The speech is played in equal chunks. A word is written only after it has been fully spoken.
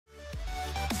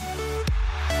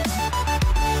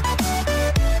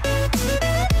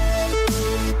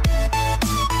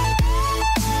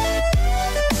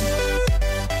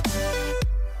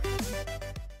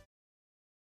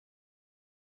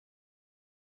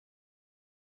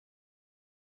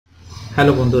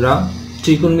Hello বন্ধুরা,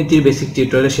 ত্রিকোণমিতির basic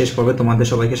টিউটোরিয়ালের শেষ পর্বে তোমাদের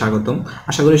সবাইকে স্বাগতম।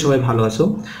 আশা করি সবাই ভালো আছো।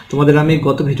 তোমাদের আমি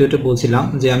গত ভিডিওতে বলছিলাম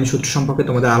যে আমি সূত্র সম্পর্কে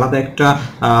তোমাদের আলাদা একটা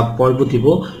পর্ব দিব।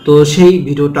 তো সেই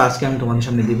ভিডিওটা আজকে আমি তোমাদের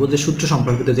সামনে দিব, যে সূত্র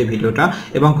সম্পর্কিত যে ভিডিওটা,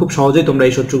 এবং খুব সহজেই তোমরা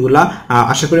এই সূত্রগুলা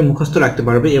আশা করি মুখস্থ রাখতে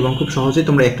পারবে এবং খুব সহজেই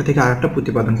তোমরা একটা থেকে আরেকটা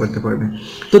প্রতিপাদন করতে পারবে।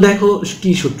 তো দেখো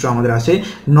কি সূত্র আমাদের আছে।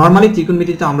 নর্মালি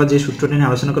ত্রিকোণমিতিতে আমরা যে সূত্রটা নিয়ে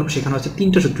আলোচনা করবো সেখানে হচ্ছে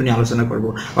তিনটা সূত্র নিয়ে আলোচনা করবো।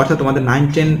 অর্থাৎ তোমাদের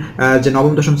 9-10 যে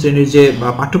নবম দশম শ্রেণীর যে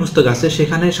পাঠ্যপুস্তক আছে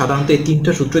সেখানে সাধারণত এই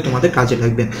তিনটা সূত্রই তোমাদের কাজে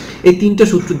লাগবে। এই তিনটা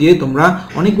সূত্র দিয়ে তোমরা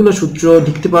অনেকগুলো সূত্র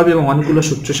লিখতে পারবে এবং অনেকগুলো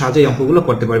সূত্র সাজিয়ে অঙ্কগুলো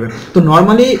করতে পারবে। তো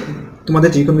নর্মালি তোমাদের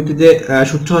ত্রিকোণমিতিতে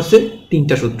সূত্র হচ্ছে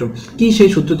তিনটা সূত্র। কি সেই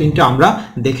সূত্র তিনটা আমরা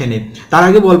দেখে নেই। তার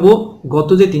আগে বলবো, গত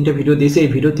যে তিনটা ভিডিও দিয়েছে এই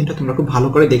ভিডিও তিনটা তোমরা খুব ভালো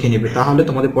করে দেখে নেবে, তাহলে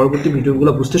তোমাদের পরবর্তী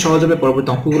ভিডিওগুলো বুঝতে সহজ হবে, পরবর্তী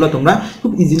অঙ্কগুলো তোমরা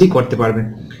খুব ইজিলি করতে পারবে।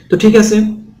 তো ঠিক আছে,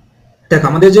 দেখো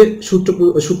আমাদের যে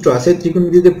সূত্র আছে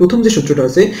ত্রিকোণমিতিতে প্রথম যে সূত্রটা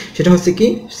আছে সেটা হচ্ছে কি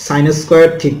sin square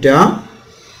theta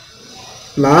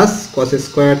plus cos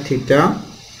square theta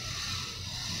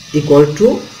equal to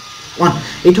 1।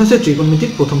 এটা হচ্ছে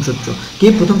ত্রিকোণমিতির প্রথম সূত্র। কি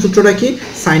প্রথম সূত্রটা কি?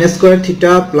 sin square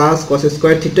theta plus cos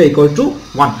square theta equal to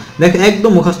 1। দেখো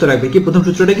একদম মুখস্থ রাখবে। কি প্রথম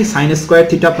সূত্রটা কি? sin square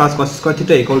theta plus cos square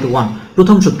theta equal to 1।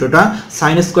 প্রথম সূত্রটা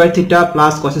sin square theta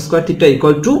plus cos square theta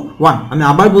equal to 1। আমি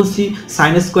আবার বলছি,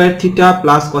 sin square theta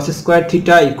plus cos square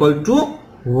theta equal to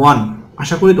 1।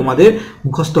 আশা করি তোমাদের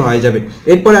মুখস্থ হয়ে যাবে।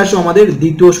 এরপরে আসো আমাদের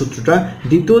দ্বিতীয় সূত্রটা।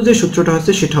 দ্বিতীয় যে সূত্রটা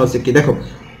হচ্ছে সেটা হচ্ছে কি, দেখো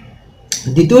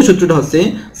দ্বিতীয় সূত্রটা হচ্ছে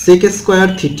sec square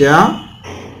theta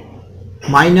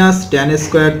minus tan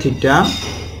square theta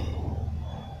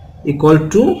equal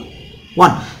to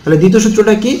 1। তাহলে দ্বিতীয়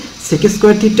সূত্রটা কি? sec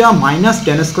square theta minus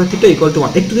tan square theta equal to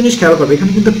 1। একটু জিনিস খেয়াল করবে,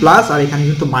 এখানে কিন্তু প্লাস আর এখানে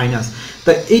কিন্তু মাইনাস।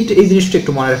 তা এই জিনিসটা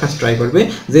একটু মনে রাখার ট্রাই করবে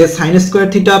যে sin square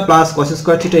theta plus cos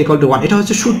square theta equal to 1, এটা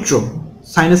হচ্ছে সূত্র।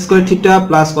 sin square theta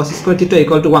plus cos square theta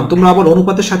equal to 1। তোমরা আবার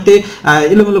অনুপাতের সাথে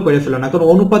এলোমেলো করে ফেলো না, কারণ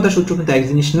অনুপাত আর সূত্র কিন্তু এক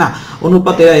জিনিস না।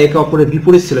 অনুপাত এরা একে অপরের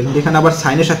বিপরীত ছিল, কিন্তু এখানে আবার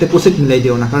সাইনের সাথে কোসেক মিলাই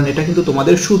দিও না, কারণ এটা কিন্তু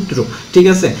তোমাদের সূত্র। ঠিক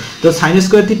আছে, তো sin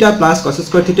square theta plus cos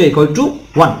square theta equal to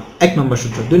 1, এক নম্বর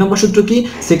সূত্র। দুই নম্বর সূত্র কি?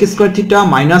 sec square theta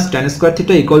minus tan square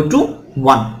theta equal to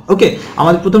 1। ওকে,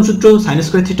 আমাদের প্রথম সূত্র sin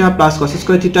square theta plus cos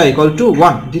square theta equal to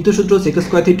 1। দ্বিতীয় সূত্র sec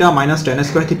square theta minus tan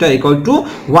square theta equal to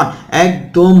 1।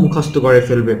 একদম মুখস্থ করে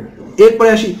ফেলবে। এরপরে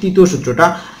আসি তৃতীয় সূত্রটা।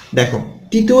 দেখো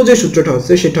তৃতীয় যে সূত্রটা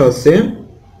হচ্ছে সেটা হচ্ছে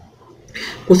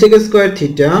cosec square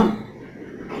theta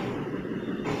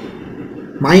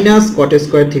minus cot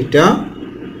square theta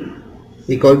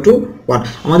equal to 1।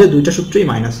 আমাদের দুইটা সূত্রই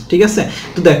মাইনাস। ঠিক আছে,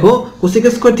 তো দেখো cosec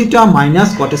square theta minus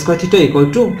cot square theta equal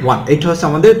to 1, এটা হচ্ছে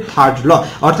আমাদের থার্ড ল।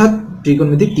 অর্থাৎ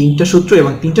ত্রিকোণমিতির তিনটা সূত্র,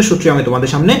 এবং তিনটা সূত্র আমি তোমাদের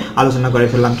সামনে আলোচনা করে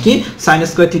ফেললাম। কি? sin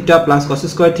square theta plus cos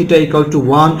square theta equal to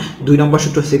 1। দুই নম্বর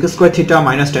সূত্র sec square theta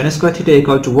minus tan square theta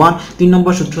equal to 1। তিন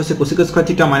নম্বর সূত্র হচ্ছে cosec square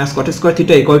theta minus cot square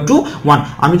theta equal to 1।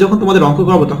 আমি যখন তোমাদের অঙ্ক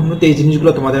করব তখন কিন্তু এই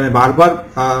জিনিসগুলো তোমাদের আমি বারবার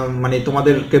মানে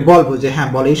তোমাদেরকে বলবো যে হ্যাঁ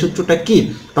বল এই সূত্রটা কি,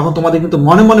 তখন তোমাদের কিন্তু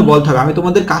মনে মনে বলতে হবে। আমি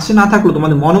তোমাদের কাছে না থাকলেও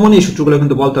তোমাদের মনে মনে এই সূত্রগুলো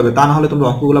কিন্তু বলতে হবে, তা না হলে তোমরা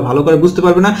অঙ্কগুলো ভালো করে বুঝতে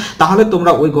পারবে না। তাহলে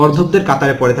তোমরা ওই গর্ধবদের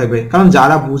কাতারে পড়ে থাকবে, কারণ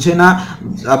যারা বুঝে না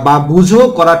বা বুঝো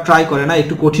করার ট্রাই করে না,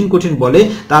 একটু কঠিন কঠিন বলে,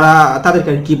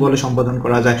 তাদেরকে কি বলে সম্বোধন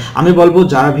করা যায়। আমি বলবো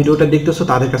যারা ভিডিওটা দেখতেছো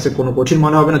তাদের কাছে কোনো কঠিন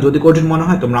মনে হবে না। যদি কঠিন মনে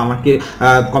হয় তোমরা আমাকে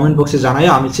কমেন্ট বক্সে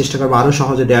জানাও, আমি চেষ্টা করবো আরো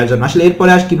সহজে দেওয়ার জন্য। আসলে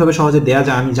এরপরে আর কিভাবে সহজে দেওয়া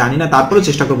যায় আমি জানি না, তারপরেও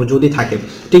চেষ্টা করবো যদি থাকে।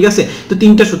 ঠিক আছে, তো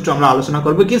তিনটা সূত্র আমরা আলোচনা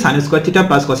করবো। কি? sin square theta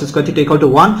plus cos square theta equal to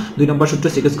 1। দুই নম্বর সূত্র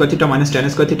sec square theta minus tan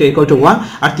square theta equal to 1।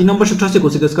 আর তিন নম্বর সূত্র হচ্ছে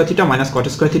cosec square theta minus cot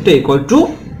square theta equal to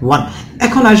 1।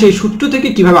 এখন আসে এই সূত্র থেকে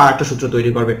কিভাবে আরেকটা সূত্র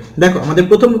তৈরি করবে। দেখো আমাদের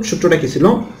প্রথম সূত্রটা কি ছিল?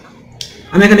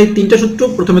 আমি এখানে এই তিনটা সূত্র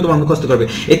প্রথমে তোমার মুখস্থ করবে।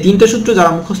 এই তিনটা সূত্র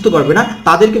যারা মুখস্থ করবে না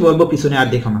তাদেরকে বলবো পিছনে আর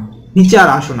দেখো না, নিচে আর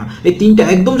আসো না। এই তিনটা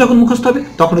একদম যখন মুখস্থ হবে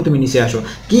তখনই তুমি নিচে আসো।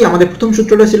 কি আমাদের প্রথম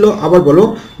সূত্রটা ছিল? আবার বলো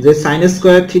যে sin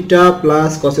square theta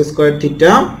plus cos square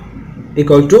theta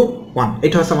equal to 1।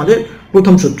 এটা হচ্ছে আমাদের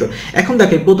প্রথম সূত্র। এখন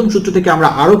দেখো প্রথম সূত্র থেকে আমরা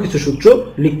আরো কিছু সূত্র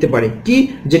লিখতে পারি, কি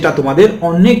যেটা তোমাদের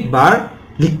অনেকবার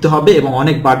লিখতে হবে এবং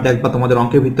অনেকবার দেখবা তোমাদের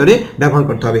অঙ্কের ভিতরে ব্যবহার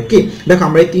করতে হবে। কি দেখো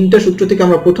আমরা এই তিনটা সূত্র থেকে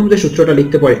আমরা প্রথম যে সূত্রটা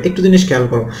লিখতে পারি, একটু জিনিস খেয়াল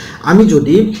করো। আমি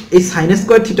যদি এই sin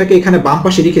স্কয়ার থিটাকে এখানে বাম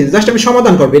পাশে লিখে দিই, জাস্ট আমি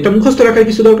সমাধান করব, এটা মুখস্থ রাখার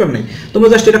কিছু দরকার নেই। তোমরা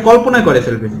জাস্ট এটা কল্পনা করে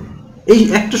ফেলবে। এই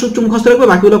একটা সূত্র মুখস্থ রাখবে,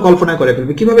 বাকিগুলো কল্পনা করে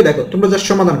ফেলবে। কিভাবে? দেখো তোমরা জাস্ট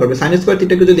সমাধান করবে। sin স্কয়ার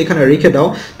থিটাকে যদি এখানে রেখে দাও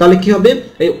তাহলে কি হবে?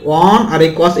 এই 1 আর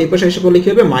এই cos এই পাশে এসে পড়লে কি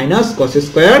হবে? Minus cos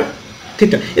square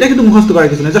theta. এটা কিন্তু মুখস্থ করার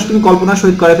কিছু না, জাস্ট তুমি কল্পনার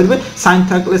সহিত করে ফেলবে। sin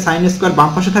থাকলে sin স্কয়ার বাম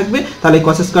পাশে থাকবে, তাহলে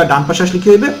cos স্কয়ার ডান পাশে আসলে কি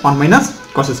হবে? 1 মাইনাস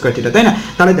cos স্কয়ার থিটা, তাই না?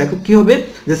 তাহলে দেখো কি হবে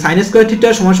যে sin স্কয়ার থিটা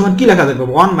সমান সমান কি লেখা যাবে?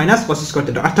 1 মাইনাস cos স্কয়ার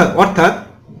থিটা। অর্থাৎ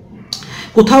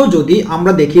কোথাও যদি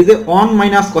আমরা দেখি যে 1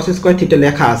 মাইনাস কস স্কয়ার থিটা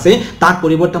লেখা আছে, তার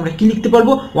পরিবর্তে আমরা কি লিখতে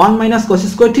পারবো, 1 মাইনাস কস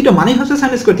স্কয়ার থিটা মানে হচ্ছে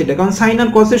সাইন স্কয়ার থিটা, কারণ সাইন আর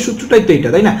কসের সূত্রটাই তো এটা,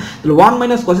 তাই না? তাহলে 1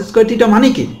 মাইনাস কস স্কয়ার থিটা মানে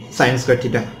কি সাইন স্কয়ার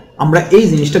থিটা, আমরা এই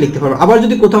জিনিসটা লিখতে পারবো। আবার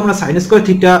যদি কোথাও আমরা সাইন স্কয়ার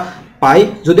থিটা পাই,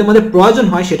 যদি আমাদের প্রয়োজন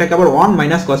হয় সেটাকে আবার 1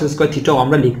 মাইনাস কস স্কয়ার থিটাও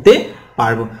আমরা লিখতে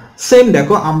পারবো। সেম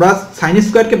দেখো, আমরা সাইন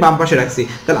স্কয়ারকে বাম পাশে রাখছি,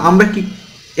 তাহলে আমরা কি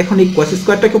এখন এই কস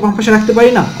স্কয়ারটাকে বাম পাশে রাখতে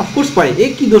পারি না? অফকোর্স পারি। এ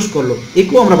কি দোষ করলো,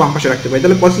 একেও আমরা বাম পাশে রাখতে পারি।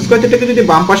 তাহলে কস স্কয়ার থিটাকে যদি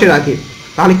বাম পাশে রাখি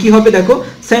তাহলে কি হবে দেখো,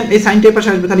 সেম এই সাইনটা এর পাশে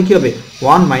আসবে, তাহলে কি হবে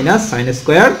 1 মাইনাস সাইন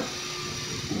স্কয়ার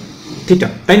থিটা,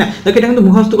 তাই না? দেখো এটা কিন্তু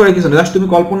মুখস্থ করার কিছু না, জাস্ট তুমি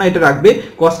কল্পনা এটা রাখবে,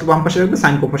 কস বাম পাশে রাখবে,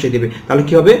 সাইন বাম পাশে দিবে, তাহলে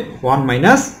কি হবে 1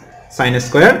 মাইনাস সাইন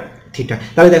স্কয়ার থিটা।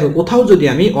 তাহলে দেখো কোথাও যদি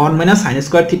আমি 1 মাইনাস সাইন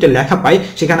স্কয়ার থিটা লেখা পাই,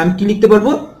 সেখানে আমি কি লিখতে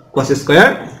পারবো, কস স্কয়ার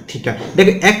থিটা।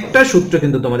 দেখো একটা সূত্র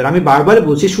কিন্তু তোমাদের, আমি বারবার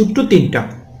বলছি সূত্র তিনটা,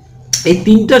 এই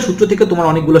তিনটা সূত্র থেকে তোমার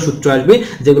অনেকগুলো সূত্র আসবে,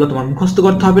 যেগুলো তোমার মুখস্থ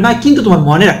করতে হবে না, কিন্তু তোমার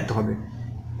মনে রাখতে হবে।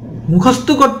 মুখস্থ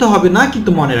করতে হবে না, কিন্তু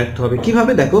মনে রাখতে হবে।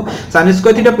 কিভাবে দেখো, sin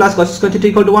square theta plus cos square theta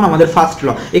equal to 1 আমাদের ফার্স্ট ল।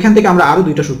 এখান থেকে আমরা আরো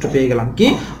দুইটা সূত্র পেয়ে গেলাম, কি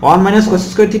 1 minus cos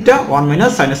square theta 1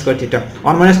 minus sin square theta,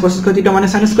 1 minus cos square theta মানে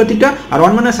sin স্কয়ার থিটা, আর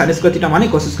 1 মাইনাস sin স্কয়ার থিটা মানে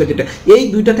cos স্কয়ার থিটা। এই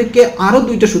দুইটা থেকে আরো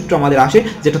দুইটা সূত্র আমাদের আসে,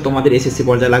 যেটা তোমাদের এসএসসি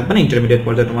পর্যায়ে লাগবে না, ইন্টারমিডিয়েট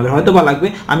পর্যায়ে তোমাদের হয়তো বা লাগবে।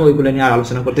 আমি ওইগুলো নিয়ে আর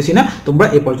আলোচনা করতেছি না, তোমরা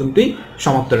এই পর্যন্তই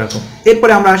সমাপ্ত রাখো।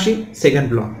 এরপরে আমরা আসি সেকেন্ড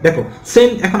ল। দেখো সেম,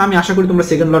 এখন আমি আশা করি তোমরা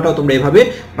সেকেন্ড লটাও তোমরা এইভাবে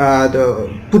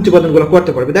প্রতিপাদনগুলো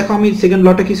করতে পারবে। দেখো আমি সেকেন্ড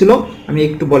লটা কি ছিল আমি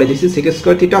একটু বলে দিচ্ছি, sec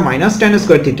square theta minus tan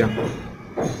square theta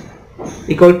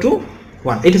equal to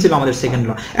 1, এটা ছিল আমাদের সেকেন্ড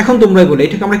ল। এখন তোমরা বলে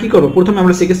এটাকে আমরা কি করব, প্রথমে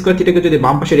আমরা sec স্কয়ার থিটাকে যদি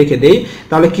বাম পাশে রেখে দেই,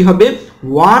 তাহলে কি হবে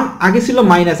 1 আগে ছিল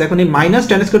মাইনাস, এখন এই মাইনাস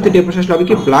tan স্কয়ার থিটা এর পাশে আসলে হবে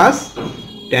কি plus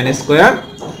tan square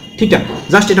theta.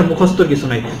 Just এটা মুখস্থর কিছু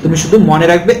নাই, তুমি শুধু মনে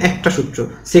রাখবে একটা সূত্র,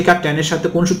 sec আর tan এর সাথে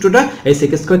কোন সূত্রটা, এই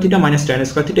sec square theta minus tan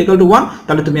square theta equal to 1।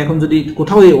 তাহলে তুমি এখন যদি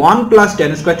কোথাও এই 1 প্লাস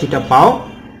tan স্কয়ার থিটা পাও,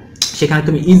 সেখানে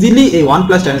তুমি ইজিলি এই 1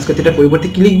 প্লাস tan স্কয়ার থিটার পরিবর্তে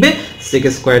কি লিখবে, sec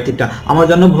স্কয়ার থিটা। আমার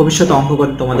জন্য ভবিষ্যতে অঙ্ক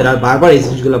করে তোমাদের আর বারবার এই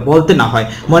জিনিসগুলো বলতে না হয়,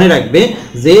 মনে রাখবে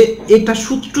যে এটা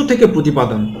সূত্র থেকে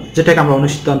প্রতিপাদন, যেটাকে আমরা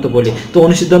অনুসিদ্ধান্ত বলি। তো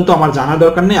অনুসিদ্ধান্ত আমার জানার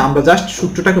দরকার নেই, আমরা জাস্ট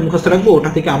সূত্রটাকে মুখস্থ রাখবো, ওটা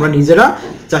থেকে আমরা নিজেরা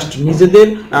জাস্ট নিজেদের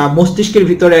মস্তিষ্কের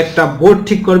ভিতরে একটা বোর্ড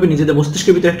ঠিক করবে, নিজেদের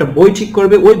মস্তিষ্কের ভিতরে একটা বই ঠিক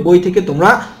করবে, ওই বই থেকে তোমরা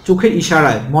চোখের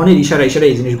ইশারায়, মনের ইশারায়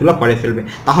এই জিনিসগুলো করে ফেলবে,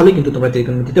 তাহলে কিন্তু তোমরা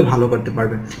ত্রিকোণমিতিতে ভালো করতে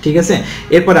পারবে। ঠিক আছে,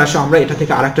 এরপর আসো আমরা এটা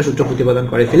থেকে আরেকটা সূত্র প্রতিপাদন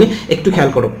করে ফেলি। একটু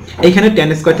খেয়াল করো, এইখানে tan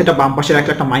স্কয়ার থিটা বাম পাশে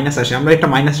রাখলে একটা মাইনাস আসে, আমরা একটা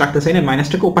মাইনাস রাখতে চাই না,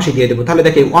 মাইনাসটাকে ওপাশে দিয়ে দেবো। তাহলে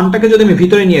দেখো 1টাকে যদি আমি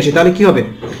ভিতরে নিয়ে আসি, তাহলে কি হবে,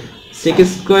 sec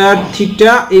স্কয়ার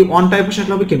থিটা এই 1টা এর পাশে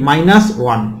আসলে হবে কি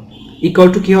 -1 ইকুয়াল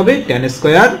টু কি হবে tan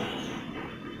স্কয়ার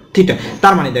থিটা।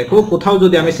 তার মানে দেখো কোথাও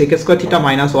যদি আমি sec স্কয়ার থিটা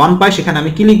 -1 পাই, সেখানে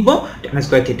আমি কি লিখবো, tan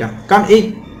স্কয়ার থিটা, কারণ এই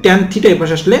tan থিটা এর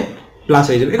পাশে আসলে প্লাস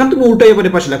হয়ে যাবে। এখন তুমি উল্টো এবারে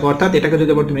পাশে লেখো, অর্থাৎ এটাকে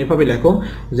যদি আবার তুমি এভাবে লেখো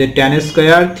যে tan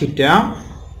স্কয়ার থিটা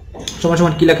সমান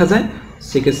সমান কি লেখা যায়,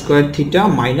 sec স্কয়ার থিটা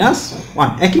 -1,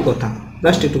 একই কথা,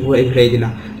 জাস্ট একটু ঘুরিয়ে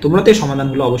দিলাম। তোমরা তো এই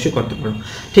সমাধানগুলো অবশ্যই করতে পারো।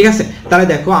 ঠিক আছে, তাহলে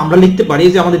দেখো আমরা লিখতে পারি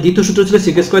যে আমাদের দ্বিতীয় সূত্র ছিল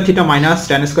sec square theta minus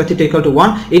tan square theta equal to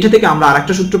 1, এটা থেকে আমরা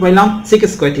আরেকটা সূত্র পাইলাম sec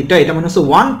স্কয়ার থিটা, এটা মানে হচ্ছে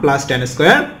 1 প্লাস tan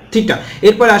স্কয়ার থিটা।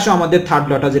 এরপরে আসো আমাদের থার্ড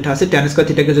লটা যেটা আছে, tan স্কয়ার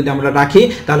থিটাকে যদি আমরা রাখি,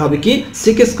 তাহলে হবে কি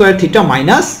sec স্কয়ার থিটা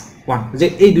 -1, যে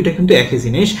এই দুইটা কিন্তু একই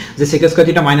জিনিস, যে sec স্কয়ার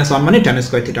থিটা -1 মানে tan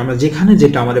স্কয়ার থিটা। আমরা যেখানে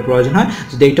যেটা আমাদের প্রয়োজন হয়,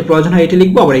 যদি এইটা প্রয়োজন হয় এটা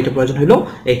লিখবো, আবার এইটা প্রয়োজন হলো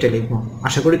এইটা লিখবো।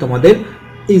 আশা করি তোমাদের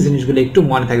এই জিনিসগুলো একটু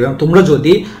মনে থাকবে, এবং তোমরা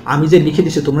যদি আমি যে লিখে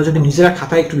দিচ্ছি তোমরা যদি নিজেরা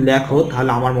খাতায় একটু লেখো,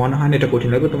 তাহলে আমার মনে হয় না এটা কঠিন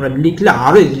লাগবে, তোমরা লিখলে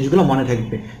আরো এই জিনিসগুলো মনে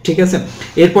থাকবে। ঠিক আছে,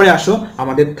 এরপরে আসো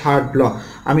আমাদের থার্ড ল।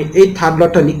 আমি এই থার্ড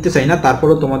লটা লিখতে চাই না,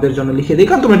 তারপরেও তোমাদের জন্য লিখে দিই,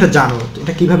 কারণ তোমরা এটা জানো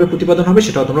এটা কিভাবে প্রতিপাদন হবে,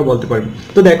 সেটাও তোমরা বলতে পারবে।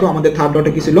 তো দেখো আমাদের থার্ড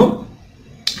লটা কি ছিল,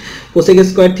 cosec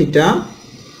square theta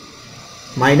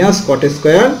minus cot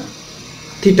square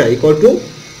theta equal to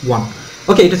 1।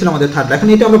 ওকে, এটা ছিল আমাদের থার্ড। এখন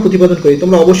এটা আমরা প্রতিপাদন করি,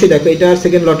 তোমরা অবশ্যই দেখো এটা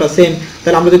সেকেন্ড লটা সেম।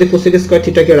 তাহলে আমরা যদি cosec স্কয়ার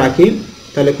থিটাকে রাখি,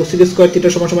 তাহলে cosec স্কয়ার থিটা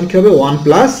সমান সমান কি হবে, 1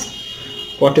 প্লাস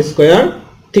cot স্কয়ার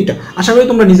থিটা। আশা করি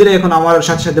তোমরা নিজেরাই এখন আমার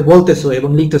সাথে সাথে বলতেছো এবং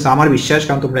লিখতেছো, আমার বিশ্বাস,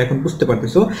 কারণ তোমরা এখন বুঝতে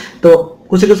পারতেছো। তো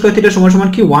cosec স্কয়ার থিটা সমান সমান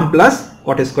কি 1 plus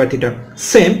cot square theta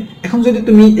same. এখন যদি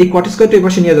তুমি এই cot স্কয়ারটা এই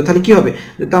পাশে নিয়ে যাও, তাহলে কি হবে,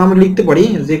 তাহলে আমরা লিখতে পারি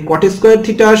যে cot স্কয়ার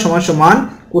থিটা সমান সমান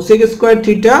cosec স্কয়ার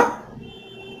থিটা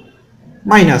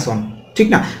 -1, ঠিক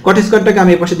না? cot স্কয়ারটাকে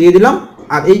আমি এই পাশে দিয়ে দিলাম,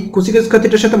 আর এই cosec স্কয়ার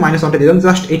থিটার সাথে -1টা দিলাম,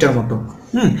 জাস্ট এটার মতো।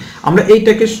 আমরা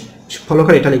এইটাকে ফলো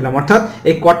করে এটা লিখলাম, অর্থাৎ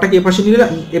এই cotটাকে এই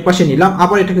পাশে নিলাম,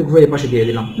 আবার এটাকে ঘুরে এই পাশে দিয়ে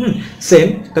দিলাম। সেম,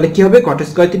 তাহলে কি হবে, cot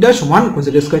স্কয়ার থিটা সমান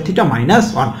cosec স্কয়ার থিটা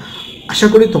 -1। আশা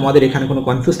করি তোমাদের এখানে কোনো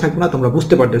কনফিউজ থাকবে না, তোমরা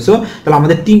বুঝতে পারতেছো। তাহলে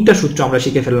আমাদের তিনটা সূত্র আমরা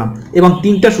শিখে ফেললাম, এবং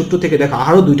তিনটা সূত্র থেকে দেখো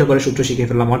আরো দুইটা করে সূত্র শিখে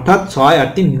ফেললাম, অর্থাৎ 6 আর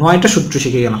 3 9টা সূত্র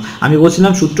শিখে গেলাম। আমি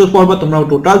বলছিলাম সূত্র পড়বা তোমরা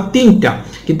টোটাল 3টা,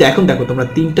 কিন্তু এখন দেখো তোমরা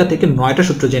 3টা থেকে 9টা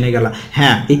সূত্র জেনে গেলা।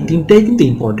 হ্যাঁ, এই তিনটাই কিন্তু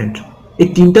ইম্পর্টেন্ট, এই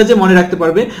 3টা যে মনে রাখতে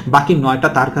পারবে, বাকি 9টা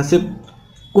তার কাছে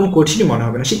কোনো কঠিনই মনে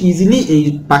হবে না, সে ইজিলি এই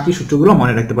বাকি সূত্রগুলো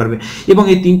মনে রাখতে পারবে। এবং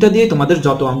এই 3টা দিয়ে তোমাদের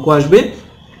যত অঙ্ক আসবে,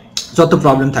 যত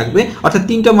প্রবলেম থাকবে, অর্থাৎ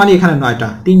 3টা মানে এখানে 9টা,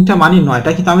 3টা মানে 9টা,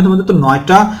 কিন্তু আমি তোমাদের তো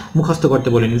 9টা মুখস্থ করতে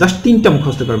বলিনি, জাস্ট 3টা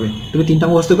মুখস্থ করবে। তুমি 3টা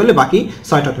মুখস্থ করলে বাকি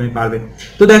 6টা তুমি পারবে।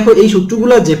 তো দেখো এই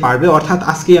সূত্রগুলো যে পারবে, অর্থাৎ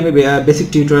আজকে আমি বেসিক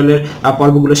টিউটোরিয়ালের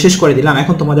পর্বগুলো শেষ করে দিলাম,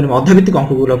 এখন তোমাদের আমি অধ্যায়ভিত্তিক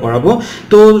অঙ্কগুলো করাবো।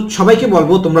 তো সবাইকে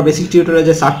বলবো তোমরা বেসিক টিউটোরিয়ালে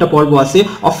যে 4টা পর্ব আছে,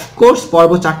 অফকোর্স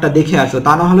পর্ব 4টা দেখে আসো,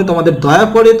 তা না হলে তোমাদের দয়া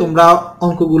করে তোমরা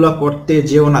অঙ্কগুলো করতে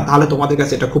যেও না, তাহলে তোমাদের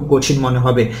কাছে এটা খুব কঠিন মনে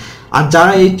হবে। আর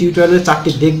যারা এই টিউটোরিয়ালের 4টি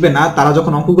দেখবে না, তারা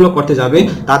যখন অঙ্কগুলো করতে যাবে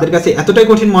তাদের কাছে এতটাই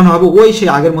কঠিন মনে হবে, ওই সে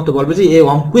আগের মতো বলবে যে এই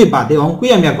অঙ্কই বাদ, এই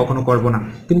অঙ্কই আমি আর কখনো করবো না।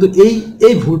 কিন্তু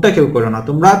এই ভুলটা কেউ করো না,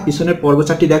 তোমরা পিছনের পর্ব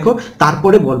 4টি দেখো,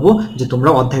 তারপরে বলবো যে তোমরা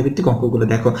অধ্যায়ভিত্তিক অঙ্কগুলো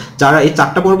দেখো। যারা এই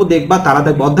 4টা পর্ব দেখবা তারা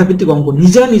দেখবে অধ্যায়ভিত্তিক অঙ্ক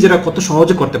নিজেরা কত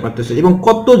সহজে করতে পারতেছো, এবং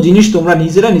কত জিনিস তোমরা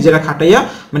নিজেরা খাটাইয়া,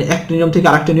 মানে একটা নিয়ম থেকে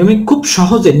আরেকটা নিয়মে খুব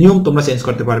সহজে নিয়ম তোমরা চেঞ্জ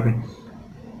করতে পারবে।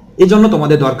 এই জন্য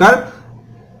তোমাদের দরকার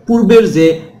পূর্বের যে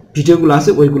ভিডিওগুলো আছে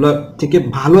ওইগুলো থেকে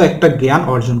ভালো একটা জ্ঞান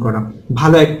অর্জন করা,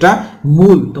 ভালো একটা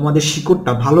মূল তোমাদের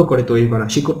শিকড়টা ভালো করে তৈরি করা।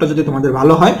 শিকড়টা যদি তোমাদের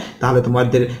ভালো হয় তাহলে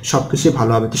তোমাদের সবকিছু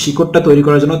ভালো হবে। তো শিকড়টা তৈরি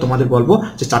করার জন্য তোমাদের বলবো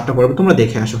যে 4টা পর্ব তোমরা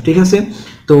দেখে আসো, ঠিক আছে?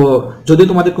 তো যদি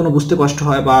তোমাদের কোনো বুঝতে কষ্ট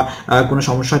হয় বা কোনো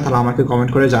সমস্যা হয় তাহলে আমাকে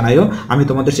কমেন্ট করে জানাইও, আমি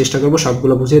তোমাদের চেষ্টা করবো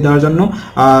সবগুলো বুঝিয়ে দেওয়ার জন্য।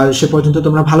 সে পর্যন্ত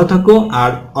তোমরা ভালো থাকো,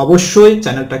 আর অবশ্যই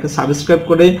চ্যানেলটাকে সাবস্ক্রাইব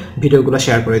করে ভিডিওগুলো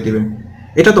শেয়ার করে দিবে,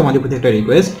 এটা তোমাদের প্রতি একটা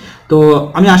রিকোয়েস্ট। তো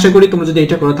আমি আশা করি তোমরা যদি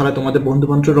এটা করো তাহলে তোমাদের বন্ধু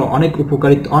বান্ধবরা অনেক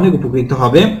উপকৃত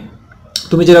হবে।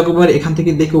 তুমি যেরকম এখান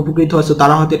থেকে দেখে উপকৃত হচ্ছ,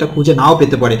 তারা হয়তো এটা খুঁজে নাও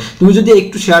পেতে পারে। তুমি যদি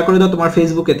একটু শেয়ার করে দাও তোমার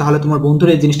ফেসবুকে, তাহলে তোমার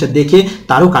বন্ধুরা এই জিনিসটা দেখে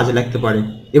তারও কাজে লাগতে পারে।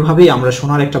 এভাবেই আমরা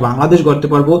সোনার একটা বাংলাদেশ গড়তে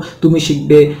পারবো। তুমি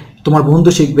শিখবে, তোমার বন্ধু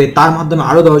শিখবে, তার মাধ্যমে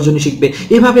আরো 10 জনই শিখবে,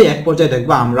 এভাবে এক পর্যায়ে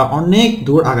দেখবা আমরা অনেক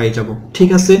দূর আগাই যাব, ঠিক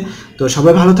আছে? তো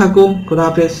সবাই ভালো থাকো, খোদা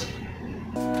হাফেজ।